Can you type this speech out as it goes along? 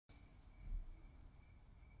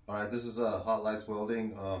Alright, this is Hot Lights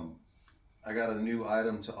Welding. I got a new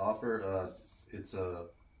item to offer. It's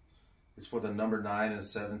for the number 9 and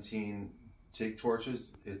 17 TIG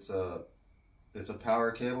torches. It's a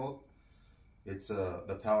power cable. It's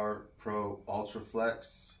the Power Pro Ultra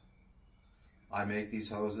Flex. I make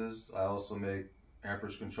these hoses. I also make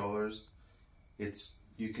amperage controllers.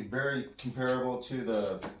 You could very comparable to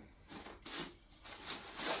the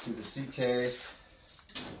CK.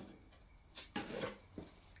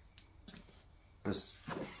 This,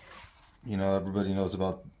 you know, everybody knows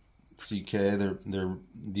about CK.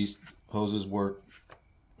 These hoses work,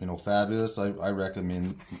 you know, fabulous. I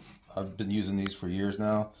recommend. I've been using these for years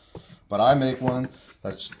now, but I make one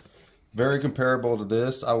that's very comparable to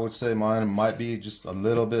this. I would say mine might be just a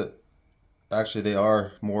little bit. Actually, they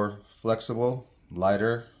are more flexible,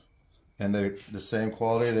 lighter, and they're the same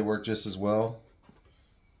quality. They work just as well.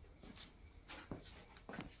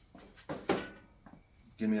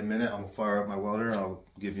 Give me a minute, I'm gonna fire up my welder and I'll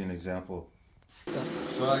give you an example.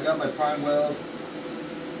 So I got my prime weld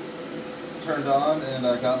turned on, and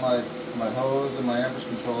I got my hose and my amperage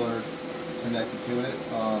controller connected to it.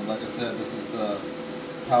 Like I said, this is the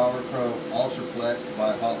Power Pro Ultra Flex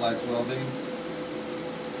by Hot Lights Welding.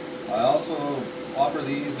 I also offer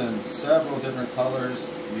these in several different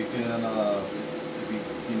colors. You can,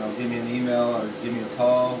 if you know, give me an email or give me a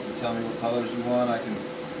call and tell me what colors you want. I can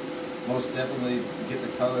most definitely get the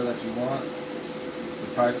color that you want. The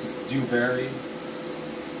prices do vary.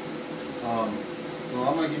 So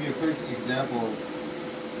I'm going to give you a quick example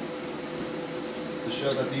to show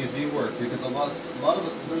that these do work, because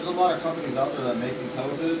there's a lot of companies out there that make these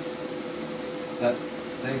hoses that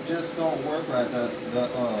they just don't work right. The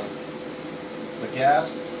gas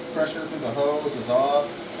pressure through the hose is off.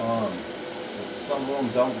 Some of them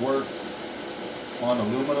don't work on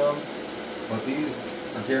aluminum, but these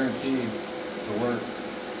are guaranteed to work.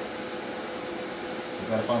 I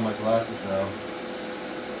gotta find my glasses now.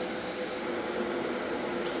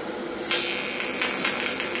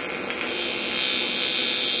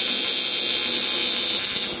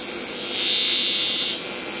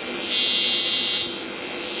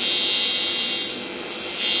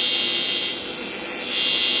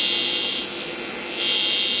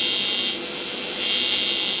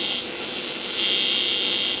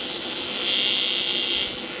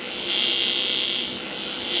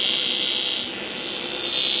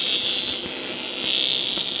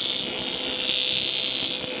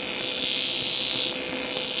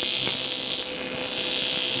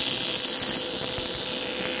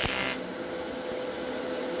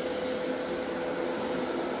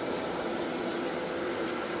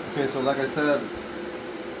 Okay, so like I said,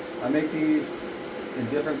 I make these in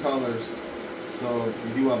different colors, so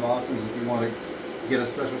you do have options if you want to get a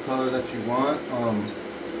special color that you want.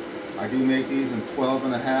 I do make these in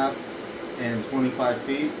 12.5 and 25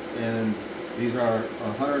 feet, and these are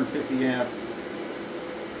 150 amp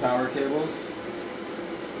power cables.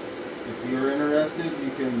 If you're interested,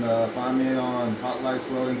 you can find me on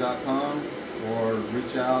HOTLIGHTSWELDING.com or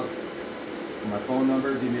reach out to my phone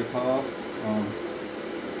number, give me a call.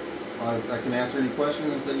 I can answer any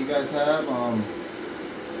questions that you guys have. And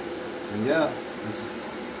yeah, this is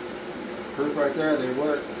proof right there, they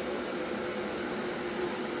work.